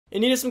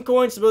and needed some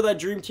coins to build that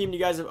dream team you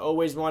guys have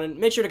always wanted,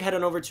 make sure to head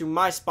on over to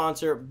my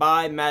sponsor,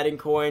 Buy Madden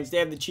Coins. They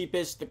have the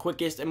cheapest, the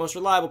quickest, and most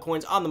reliable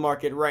coins on the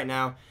market right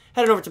now.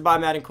 Head on over to Buy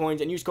Madden Coins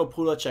and use code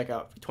Poodle at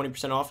checkout for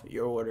 20% off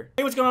your order.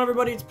 Hey, what's going on,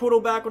 everybody? It's Poodle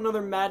back with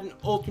another Madden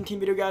Ultimate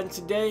Team video, guys. And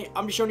today,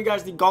 I'm just showing you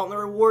guys the Gauntlet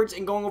rewards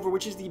and going over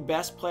which is the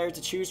best player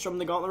to choose from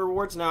the Gauntlet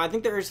rewards. Now, I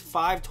think there is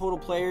 5 total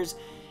players.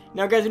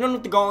 Now, guys, you don't know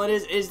what the Gauntlet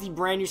is. It is the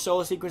brand new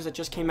solo sequence that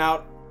just came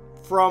out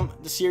from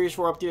the Series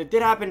 4 update. It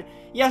did happen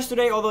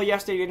yesterday, although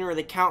yesterday didn't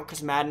really count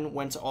because Madden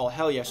went to all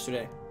hell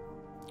yesterday.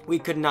 We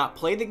could not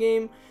play the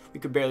game. We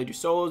could barely do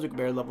solos. We could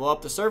barely level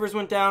up. The servers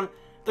went down.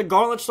 The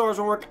Gauntlet stars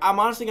will work. I'm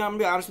gonna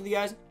be honest with you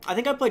guys. I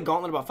think I played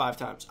Gauntlet about 5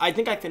 times. I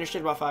think I finished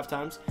it about 5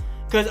 times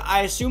because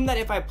I assumed that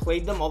if I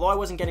played them, although I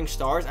wasn't getting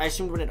stars, I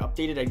assumed when it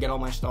updated I'd get all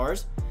my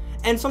stars.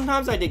 And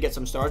sometimes I did get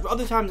some stars, but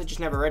other times it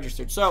just never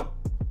registered. So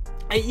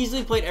I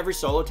easily played every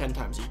solo 10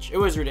 times each. It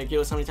was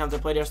ridiculous how many times I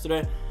played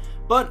yesterday,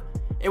 but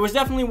it was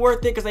definitely worth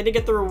it because I did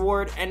get the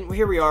reward, and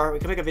here we are. We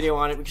can make a video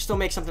on it. We can still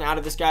make something out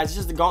of this, guys. This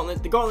is the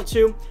Gauntlet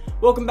 2.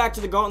 Welcome back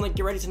to the Gauntlet.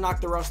 Get ready to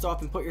knock the rust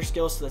off and put your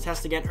skills to the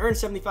test again. Earn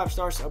 75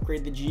 stars to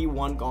upgrade the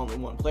G1 Gauntlet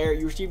 1 player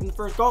you received in the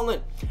first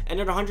Gauntlet, and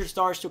earn 100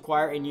 stars to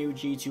acquire a new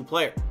G2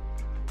 player.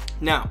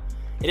 Now,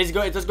 it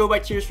does go by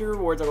tiers for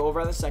rewards. I'll go over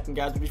that in a second,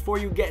 guys. But before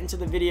you get into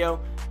the video,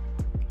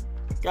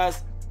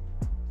 guys,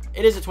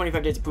 it is a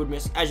 25 days of Poodle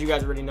miss, as you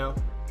guys already know.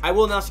 I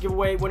will announce a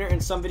giveaway winner in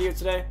some video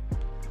today.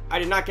 I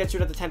did not get to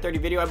it at the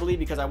 10:30 video, I believe,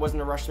 because I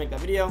wasn't in a rush to make that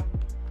video.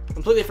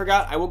 Completely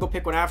forgot. I will go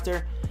pick one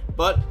after.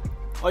 But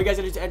all you guys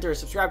need to enter is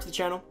subscribe to the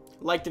channel,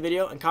 like the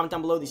video, and comment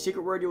down below the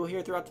secret word you will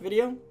hear throughout the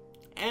video,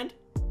 and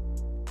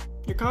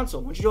your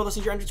console. Once you do all this,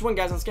 you're entered to win,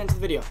 guys. Let's get into the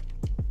video.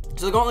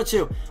 So the Gauntlet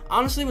 2,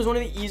 honestly, was one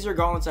of the easier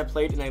Gauntlets I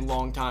played in a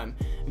long time.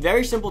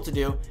 Very simple to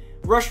do.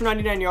 Rush for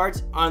 99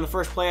 yards on the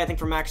first play, I think,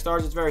 for max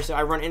stars. It's very simple.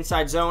 I run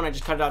inside zone. I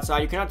just cut it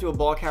outside. You cannot do a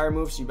ball carry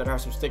move, so you better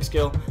have some stick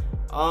skill.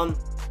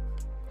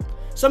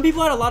 Some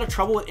people had a lot of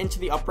trouble with into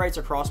the uprights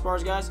or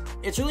crossbars, guys.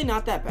 It's really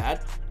not that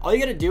bad. All you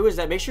gotta do is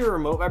that make sure your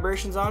remote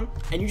vibration's on,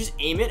 and you just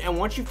aim it, and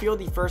once you feel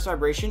the first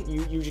vibration,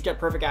 you just get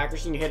perfect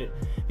accuracy and you hit it.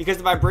 Because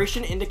the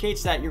vibration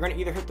indicates that you're gonna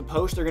either hit the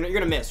post or you're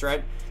gonna miss,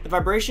 right? The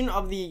vibration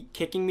of the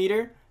kicking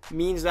meter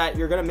means that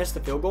you're gonna miss the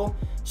field goal.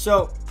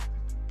 So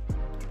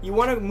you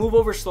wanna move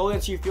over slowly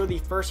until you feel the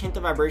first hint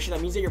of vibration.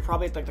 That means that you're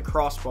probably at like the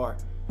crossbar.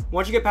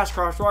 Once you get past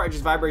crossbar, it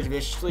just vibrates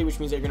viciously, which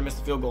means that you're gonna miss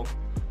the field goal.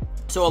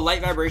 So a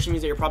light vibration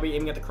means that you're probably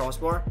aiming at the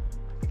crossbar.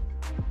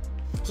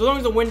 So as long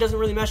as the wind doesn't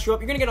really mess you up,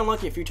 you're going to get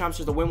unlucky a few times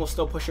because the wind will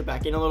still push it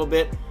back in a little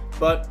bit.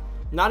 But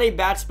not a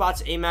bad spot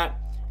to aim at.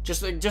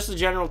 Just a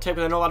general tip,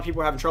 because I know a lot of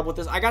people are having trouble with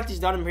this. I got these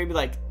done in maybe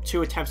like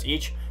 2 attempts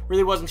each.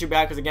 Really wasn't too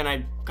bad because, again,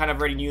 I kind of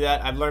already knew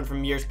that. I've learned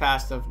from years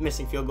past of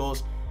missing field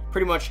goals.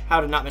 Pretty much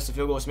how to not miss a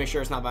field goal is to make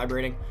sure it's not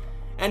vibrating.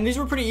 And these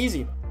were pretty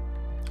easy.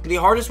 The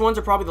hardest ones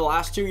are probably the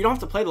last 2. You don't have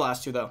to play the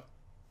last 2, though.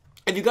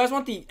 If you guys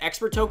want the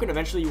expert token,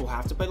 eventually you will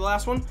have to play the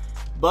last one.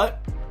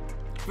 But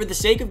for the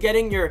sake of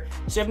getting your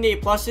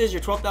 78 pluses, your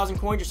 12,000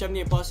 coins, your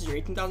 78 pluses, your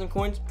 18,000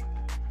 coins,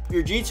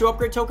 your G2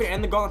 upgrade token,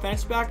 and the Gauntlet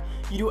Fantasy Pack,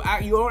 you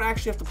don't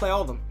actually have to play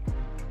all of them.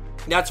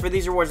 That's for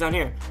these rewards down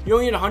here. You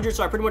only need 100,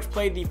 so I pretty much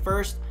played the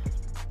first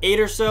 8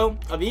 or so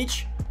of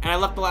each, and I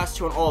left the last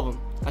 2 on all of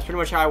them. That's pretty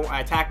much how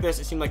I attacked this.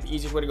 It seemed like the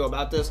easiest way to go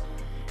about this.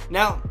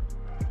 Now,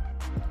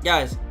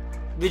 guys,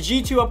 the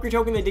G2 upgrade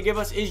token they did give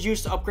us is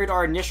used to upgrade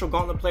our initial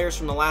Gauntlet players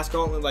from the last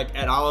Gauntlet, like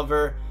Ed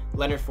Oliver,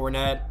 Leonard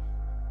Fournette,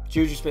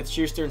 Juju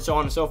Smith-Schuster, and so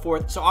on and so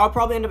forth. So I'll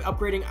probably end up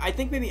upgrading, I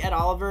think, maybe Ed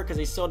Oliver, because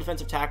he's still a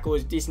defensive tackle,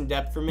 is decent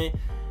depth for me.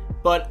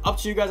 But up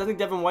to you guys. I think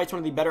Devin White's one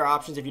of the better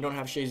options if you don't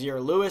have Shazier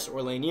or Lewis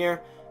or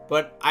Lanier.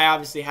 But I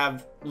obviously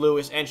have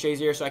Lewis and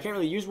Shazier, so I can't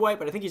really use White,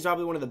 but I think he's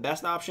probably one of the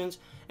best options.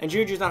 And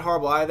Juju's not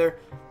horrible either.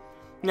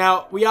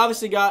 Now, we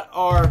obviously got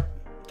our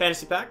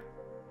fantasy pack.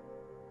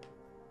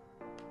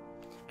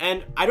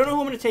 And I don't know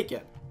who I'm going to take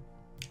yet,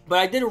 but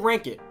I did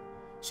rank it.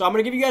 So I'm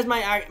going to give you guys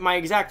my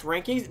exact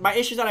rankings. My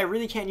issue is that I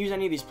really can't use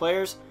any of these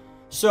players.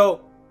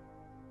 So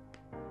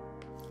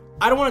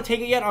I don't want to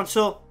take it yet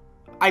until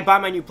I buy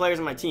my new players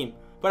on my team.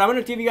 But I'm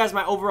going to give you guys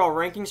my overall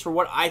rankings for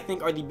what I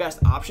think are the best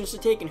options to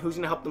take and who's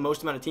going to help the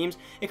most amount of teams.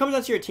 It comes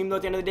down to your team, though,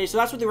 at the end of the day. So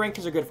that's what the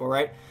rankings are good for,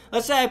 right?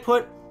 Let's say I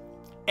put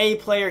a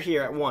player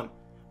here at 1.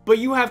 But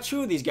you have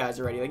 2 of these guys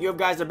already. Like, you have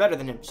guys that are better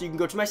than him. So you can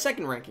go to my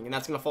second ranking, and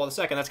that's going to fall to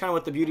second. That's kind of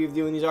what the beauty of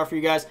doing these are for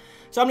you guys.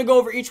 So I'm going to go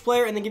over each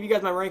player and then give you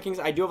guys my rankings.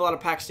 I do have a lot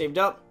of packs saved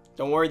up.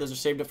 Don't worry, those are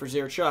saved up for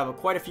Zero Show. I have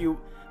quite a few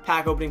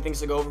pack opening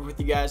things to go over with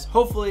you guys,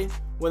 hopefully,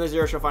 when the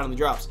Zero Show finally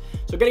drops.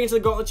 So getting into the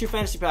Gauntlet 2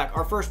 Fantasy Pack,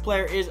 our first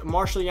player is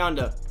Marshall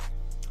Yanda.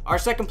 Our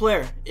second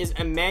player is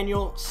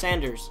Emmanuel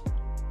Sanders.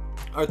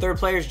 Our third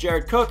player is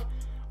Jared Cook.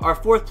 Our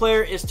fourth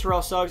player is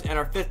Terrell Suggs, and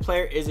our fifth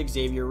player is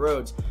Xavier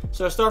Rhodes.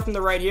 So start from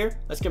the right here.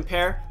 Let's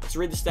compare. Let's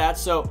read the stats.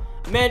 So,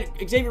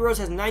 Xavier Rhodes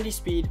has 90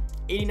 speed,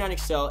 89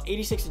 excel,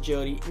 86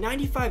 agility,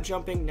 95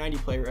 jumping, 90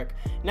 play rec,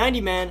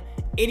 90 man,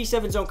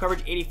 87 zone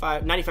coverage,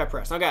 95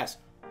 press. Now, guys,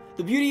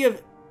 the beauty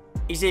of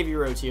Xavier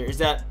Rhodes here is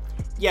that,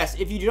 yes,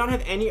 if you do not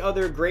have any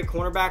other great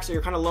cornerbacks or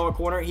you're kind of lower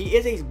corner, he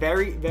is a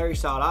very, very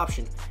solid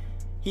option.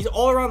 He's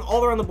all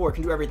around the board,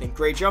 can do everything.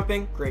 Great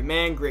jumping, great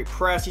man, great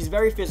press. He's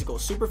very physical,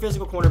 super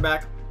physical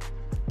cornerback.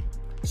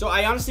 So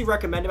I honestly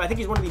recommend him. I think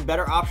he's one of the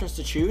better options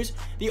to choose.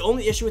 The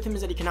only issue with him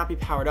is that he cannot be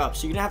powered up.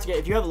 So you're gonna have to get,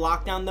 if you have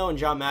lockdown though in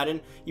John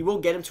Madden, you will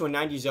get him to a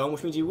 90 zone,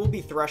 which means he will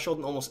be threshold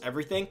in almost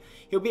everything.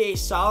 He'll be a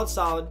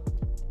solid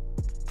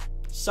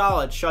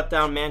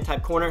shutdown man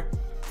type corner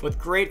with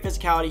great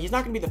physicality. He's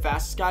not gonna be the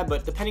fastest guy,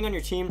 but depending on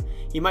your team,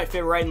 he might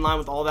fit right in line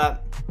with all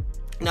that.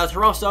 Now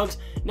Terrell Suggs,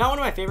 not one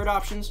of my favorite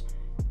options.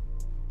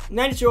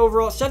 92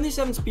 overall,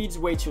 77 speed is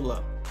way too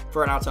low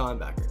for an outside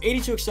linebacker.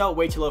 82 excel,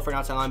 way too low for an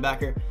outside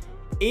linebacker.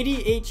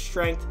 88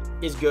 strength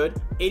is good.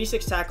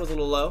 86 tackle is a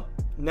little low.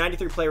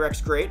 93 play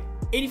rec's great.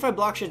 85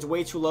 block shed is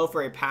way too low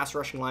for a pass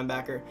rushing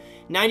linebacker.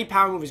 90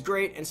 power move is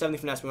great, and 70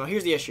 finesse move. Now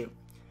here's the issue.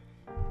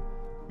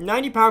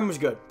 90 power move is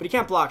good, but he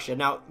can't block shed.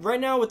 Now, right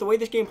now, with the way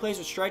this game plays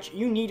with stretch,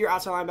 you need your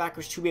outside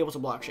linebackers to be able to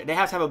block shed. They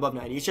have to have above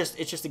 90. It's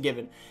just a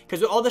given. Because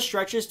with all the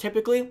stretches,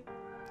 typically,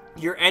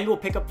 your end will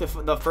pick up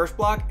the first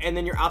block, and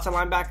then your outside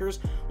linebackers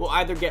will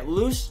either get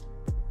loose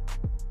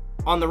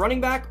on the running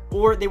back,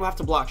 or they will have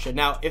to block shed.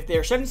 Now, if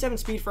they're 77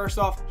 speed, first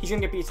off, he's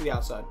going to get beat to the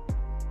outside.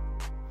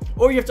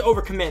 Or you have to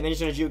overcommit, and then he's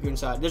going to juke you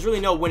inside. There's really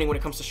no winning when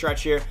it comes to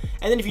stretch here.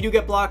 And then if you do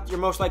get blocked, you're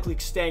most likely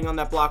staying on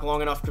that block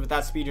long enough, because with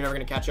that speed, you're never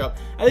going to catch up.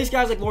 At least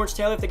guys like Lawrence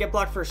Taylor, if they get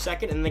blocked for a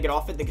second and then they get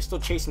off it, they can still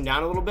chase him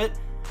down a little bit.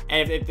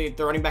 And if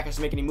the running back has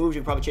to make any moves,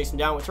 you can probably chase him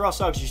down. With Terrell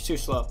Suggs, he's too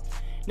slow.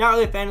 Not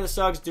really a fan of the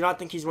Suggs. Do not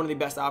think he's one of the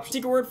best options.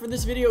 Secret word for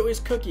this video is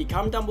cookie.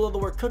 Comment down below the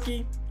word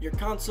cookie, your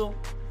console,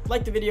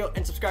 like the video,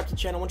 and subscribe to the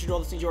channel. Once you do all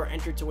those things, you are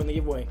entered to win the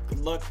giveaway. Good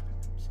luck.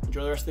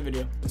 Enjoy the rest of the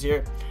video. Let's hear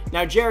it.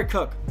 Now, Jared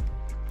Cook,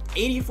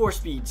 84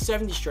 speed,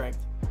 70 strength,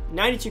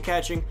 92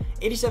 catching,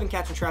 87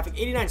 catch in traffic,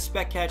 89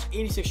 spec catch,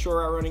 86 short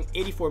route running,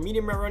 84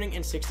 medium route running,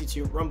 and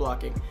 62 run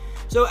blocking.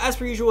 So as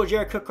per usual,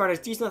 Jared Cook card has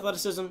decent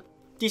athleticism,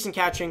 decent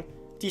catching,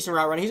 decent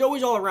route running. He's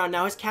always all around.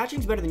 Now his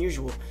catching's better than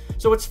usual.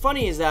 So what's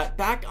funny is that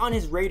back on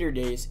his Raider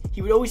days,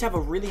 he would always have a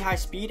really high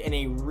speed and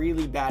a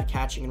really bad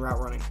catching and route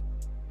running.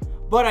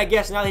 But I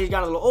guess now that he's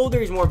gotten a little older,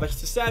 he's more of a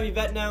savvy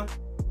vet now.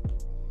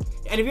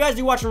 And if you guys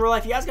do watch in real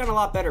life, he has gotten a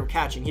lot better at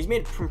catching. He's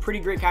made some pretty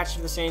great catches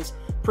for the Saints.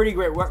 He's a pretty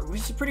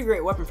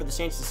great weapon for the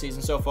Saints this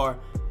season so far.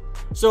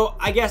 So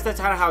I guess that's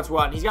kind of how it's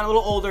run. He's gotten a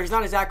little older. He's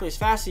not exactly as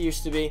fast as he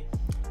used to be,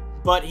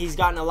 but he's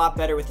gotten a lot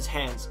better with his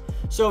hands.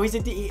 So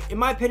in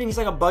my opinion, he's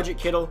like a budget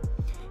Kittle.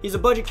 He's a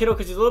budget Kittle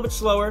because he's a little bit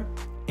slower,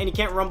 and he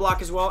can't run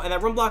block as well. And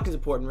that run block is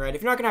important, right?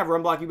 If you're not going to have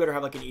run block, you better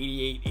have like an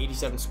 88,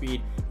 87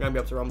 speed. You're going to be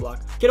able to run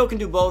block. Kittle can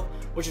do both,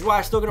 which is why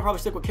I'm still going to probably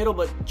stick with Kittle.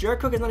 But Jared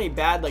Cook is not a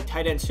bad like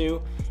tight end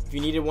too. If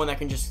you needed one that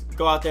can just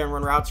go out there and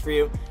run routes for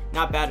you,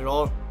 not bad at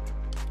all.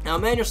 Now,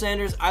 Emmanuel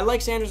Sanders, I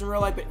like Sanders in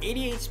real life, but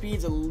 88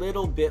 speed's a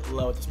little bit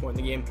low at this point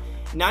in the game.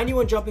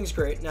 91 jumping is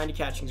great, 90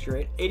 catching is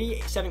great,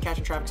 87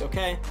 catching traffic is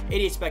okay,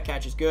 88 spec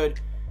catch is good,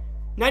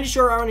 90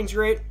 short route running is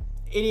great,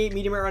 88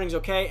 medium route running is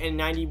okay,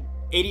 and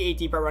 88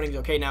 deep route running is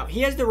okay. Now,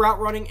 he has the route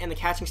running and the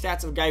catching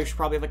stats of a guy who should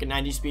probably have like a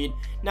 90 speed,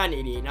 not an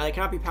 88. Now, they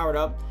cannot be powered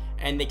up,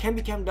 and they can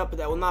be camped up, but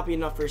that will not be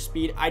enough for his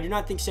speed. I do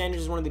not think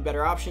Sanders is one of the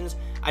better options.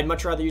 I'd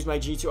much rather use my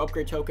G2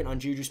 upgrade token on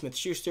Juju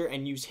Smith-Schuster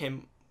and use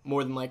him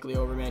more than likely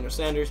over Emmanuel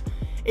Sanders.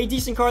 A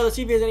decent card. Let's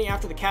see if he has any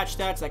after the catch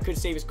stats that could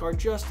save his card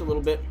just a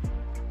little bit.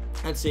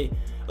 Let's see.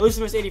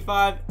 Elusiveness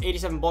 85,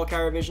 87 ball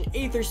carrier vision,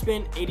 83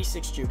 spin,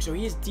 86 juke. So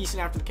he is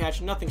decent after the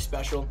catch, nothing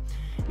special.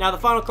 Now the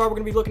final card we're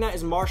going to be looking at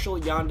is Marshall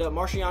Yanda.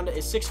 Marshall Yanda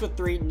is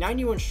 6'3",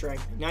 91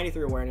 strength,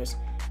 93 awareness,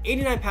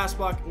 89 pass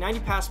block, 90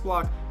 pass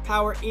block,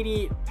 power,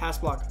 88 pass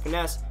block,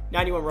 finesse,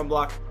 91 run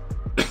block,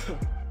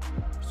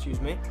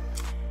 excuse me,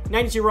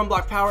 92 run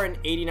block power, and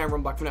 89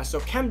 run block finesse. So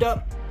chemmed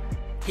up.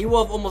 He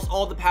will have almost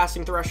all the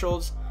passing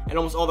thresholds and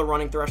almost all the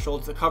running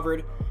thresholds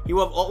covered. He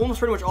will have almost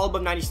pretty much all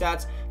above 90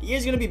 stats. He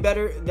is going to be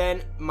better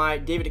than my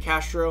David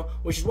DeCastro,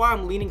 which is why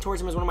I'm leaning towards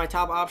him as one of my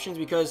top options,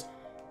 because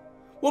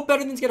what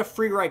better than to get a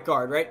free right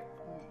guard, right?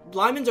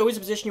 Lineman's always a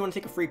position you want to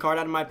take a free card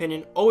out, in my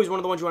opinion. Always one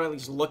of the ones you want to at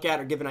least look at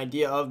or give an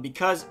idea of,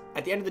 because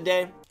at the end of the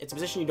day, it's a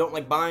position you don't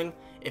like buying,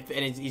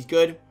 and he's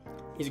good.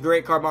 He's a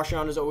great card.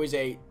 Marshall is always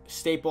a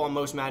staple on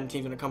most Madden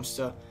teams when it comes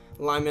to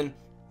linemen.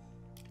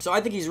 So I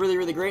think he's really,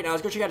 really great. Now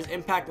let's go check out his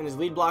impact and his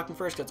lead blocking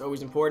first. That's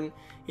always important.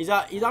 He's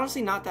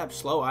honestly not that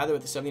slow either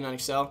with the 79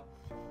 excel.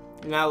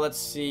 Now let's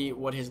see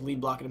what his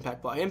lead block and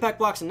impact block. Impact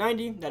block's a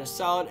 90. That is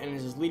solid. And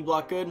is his lead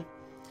block good?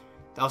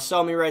 That'll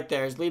sell me right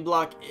there. His lead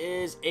block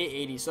is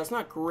 880. So that's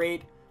not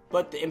great,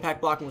 but the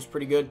impact blocking was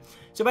pretty good.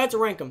 So if I had to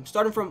rank him,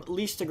 starting from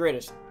least to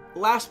greatest,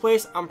 last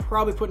place, I'm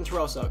probably putting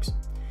Terrell Suggs.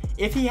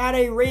 If he had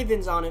a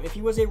Ravens on him, if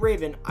he was a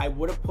Raven, I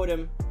would have put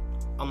him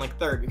on like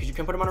third, because you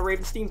can put him on a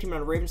Ravens team, and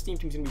on a Ravens team,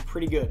 he's going to be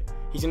pretty good.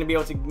 He's going to be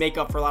able to make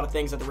up for a lot of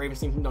things that the Ravens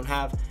team don't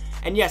have.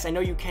 And yes, I know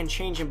you can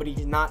change him, but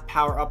he's not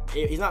power up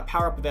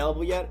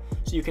available yet,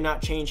 so you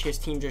cannot change his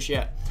team just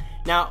yet.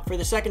 Now, for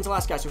the second to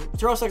last guy, so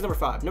Terrell Suggs number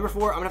 5. Number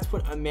 4, I'm going to have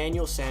to put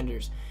Emmanuel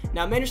Sanders.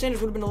 Now, Emmanuel Sanders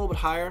would have been a little bit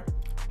higher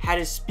had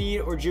his speed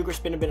or juke or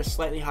spin have been a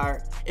slightly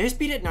higher. If his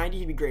speed at 90,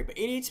 he'd be great, but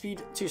 88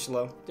 speed, too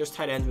slow. There's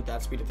tight ends with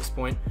that speed at this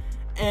point.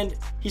 And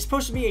he's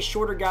supposed to be a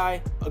shorter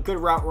guy, a good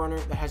route runner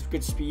that has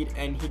good speed,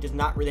 and he does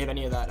not really have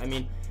any of that. I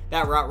mean,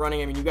 that route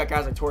running, I mean, you got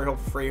guys like Torry, Holt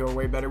for free who are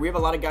way better. We have a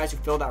lot of guys who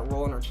fill that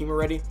role on our team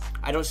already.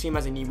 I don't see him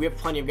as a need. We have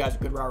plenty of guys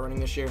with good route running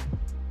this year.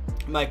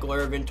 Michael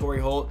Irvin, Torry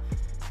Holt.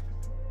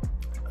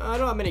 I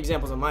don't have many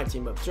examples on my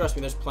team, but trust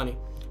me, there's plenty.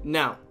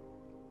 Now,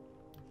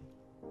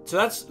 so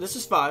this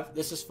is 5.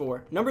 This is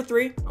 4. Number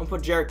 3, I'm going to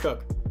put Jared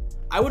Cook.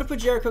 I would have put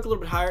Jared Cook a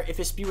little bit higher if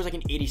his speed was like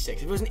an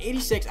 86. If it was an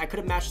 86, I could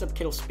have matched up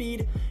Kittle's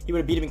speed. He would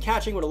have beat him in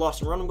catching, would have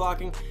lost in running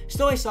blocking.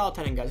 Still a solid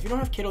tight end, guys. If you don't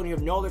have Kittle and you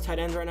have no other tight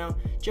ends right now,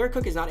 Jared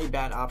Cook is not a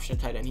bad option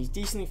at tight end. He's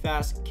decently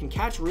fast, can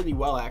catch really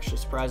well, actually,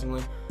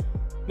 surprisingly.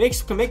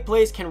 Can make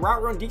plays, can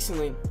route run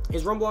decently.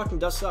 His run blocking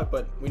does suck,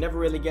 but we never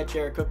really get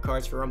Jared Cook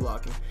cards for run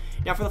blocking.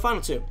 Now, for the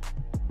final 2,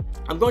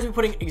 I'm going to be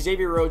putting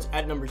Xavier Rhodes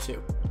at number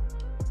 2.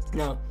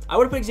 Now, I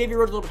would have put Xavier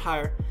Rhodes a little bit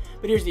higher,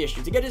 but here's the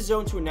issue. To get his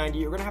zone to a 90,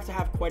 you're going to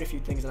have quite a few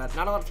things that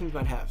not a lot of teams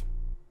might have.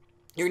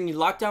 You're going to need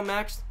lockdown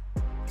max.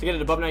 To get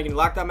it above 90, you're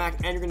going to need lockdown max,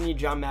 and you're going to need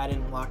John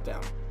Madden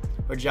lockdown,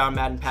 or John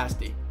Madden pass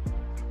D.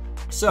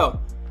 So,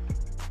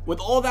 with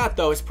all that,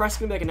 though, his press is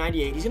going to be like a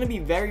 98. He's going to be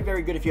very,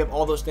 very good if you have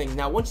all those things.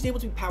 Now, once he's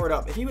able to be powered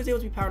up, if he was able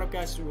to be powered up,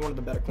 guys, he'd be one of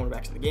the better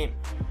cornerbacks in the game.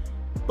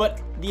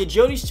 But the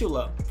agility's too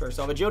low. First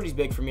off, agility's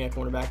big for me at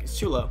cornerback. It's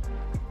too low.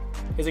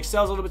 His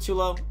Excel's a little bit too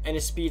low, and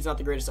his speed's not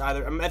the greatest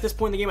either. At this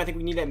point in the game, I think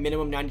we need that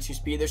minimum 92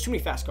 speed. There's too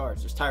many fast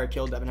guards. There's Tyreek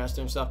Hill, Devin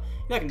Hester, and stuff.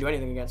 You're not going to do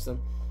anything against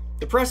them.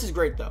 The press is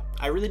great, though.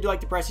 I really do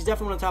like the press. He's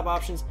definitely one of the top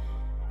options.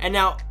 And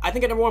now, I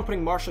think at number 1, I'm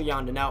putting Marshall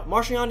Yonda. Now,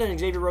 Marshall Yonda and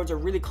Xavier Rhodes are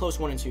really close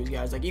 1 and 2s,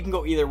 guys. Like, you can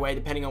go either way,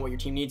 depending on what your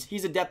team needs.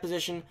 He's a depth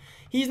position.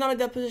 He's not a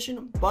depth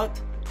position,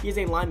 but he is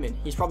a lineman.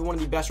 He's probably one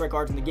of the best right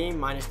guards in the game,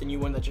 minus the new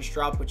one that just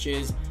dropped, which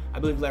is, I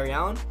believe, Larry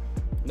Allen.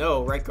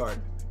 No, right guard.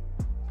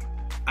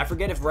 I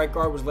forget if right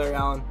guard was Larry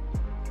Allen.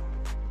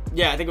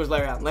 Yeah, I think it was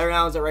Larry Allen. Larry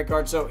Allen's at right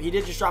guard, so he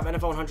did just drop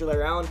NFL 100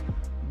 Larry Allen,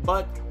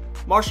 but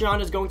Marshall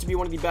Yonda is going to be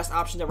one of the best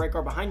options at right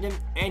guard behind him,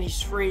 and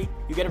he's free.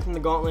 You get him from the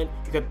Gauntlet.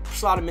 You could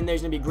slot him in there.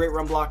 He's going to be a great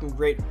run blocker,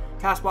 great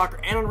pass blocker,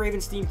 and on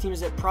Ravens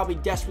teams that probably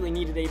desperately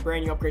needed a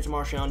brand new upgrade to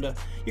Marshall Yonda.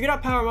 You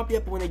cannot power him up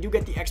yet, but when they do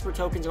get the expert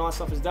tokens and all that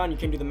stuff is done, you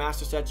can do the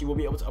master sets. You will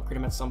be able to upgrade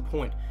him at some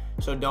point.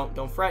 So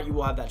don't fret. You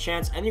will have that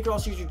chance, and you can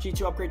also use your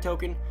G2 upgrade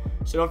token.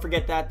 So don't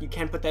forget that. You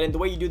can put that in. The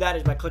way you do that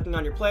is by clicking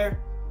on your player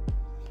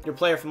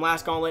from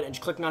last Gauntlet, and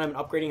just clicking on him and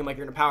upgrading him like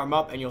you're going to power him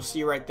up, and you'll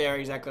see right there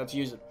exactly how to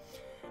use it.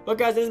 But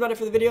guys, that is about it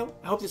for the video.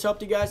 I hope this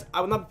helped you guys.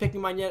 I will not be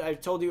picking mine yet. I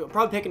told you I'm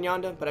probably picking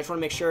Yonda, but I just want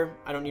to make sure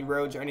I don't need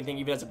Rhodes or anything,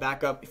 even as a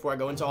backup, before I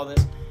go into all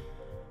this.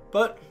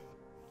 But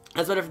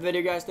that's about it for the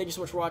video, guys. Thank you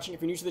so much for watching.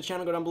 If you're new to the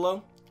channel, go down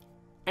below.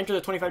 Enter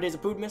the 25 days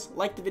of Poodle.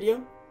 Like the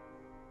video.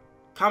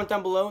 Comment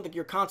down below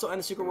your console and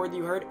the secret word that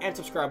you heard, and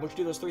subscribe. Once you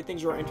do those 3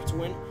 things, you are entered to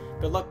win.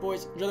 Good luck,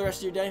 boys. Enjoy the rest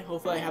of your day.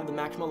 Hopefully I have the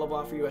maximum level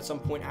out for you at some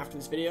point after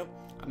this video.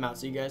 I'm out.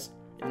 See you guys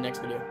in the next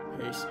video.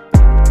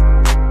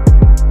 Peace.